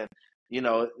injuries, and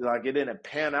like it didn't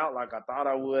pan out like I thought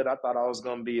I would. I thought I was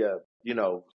gonna be a,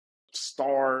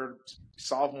 star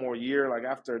sophomore year, like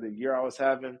after the year I was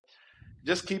having.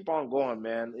 Just keep on going,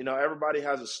 man. Everybody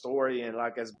has a story, and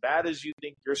like as bad as you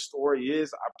think your story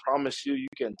is, I promise you, you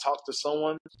can talk to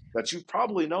someone that you've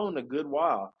probably known a good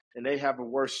while, and they have a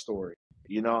worse story.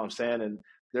 You know what I'm saying? And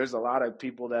there's a lot of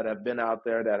people that have been out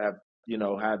there that have,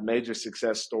 had major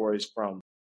success stories from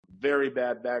very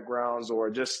bad backgrounds or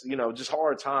just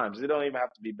hard times. They don't even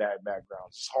have to be bad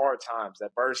backgrounds, just hard times,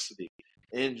 adversity,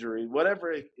 injury,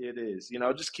 whatever it is.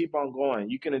 Just keep on going.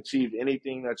 You can achieve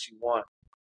anything that you want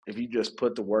if you just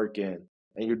put the work in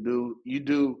and you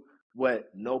do what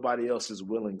nobody else is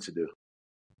willing to do.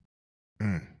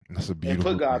 That's a And put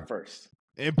beautiful thing. God first.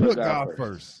 And Put put God God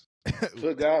first. first.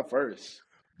 Put God first.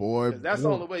 Boy, Because that's the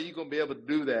only way you're gonna be able to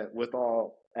do that with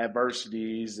all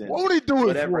adversities and won't he do it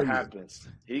whatever for you? happens.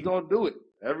 He gonna do it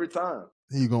every time.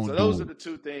 He gonna So do those are it. the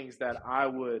two things that I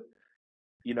would,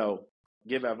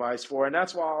 give advice for. And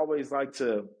that's why I always like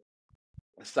to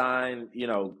sign,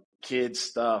 kids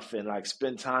stuff and like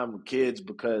spend time with kids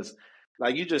because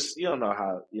like you don't know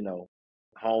how,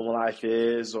 home life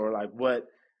is or like what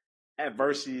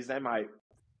adversities they might,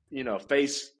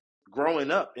 face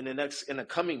growing up in the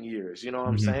coming years, you know what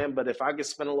I'm Mhm. saying? But if I could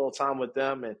spend a little time with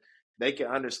them and they can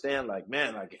understand like,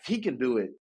 man, like if he can do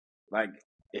it, like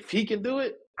if he can do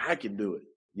it, I can do it.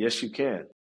 Yes, you can.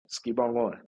 Just keep on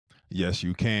going. Yes,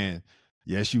 you can.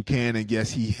 Yes, you can. And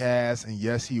yes, he has. And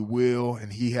yes, he will.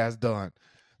 And he has done.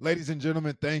 Ladies and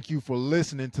gentlemen, thank you for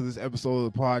listening to this episode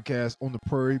of the podcast On the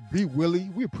Prairie. Be Willie.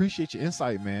 We appreciate your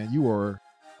insight, man. You are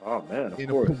Oh man, of in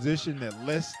course. a position that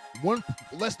less than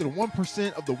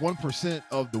 1% of the 1%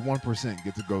 of the 1%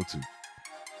 get to go to.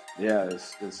 Yeah,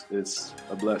 it's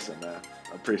a blessing, man.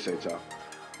 I appreciate y'all.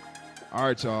 All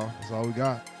right, y'all. That's all we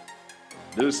got.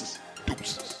 Deuces.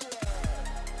 Deuces.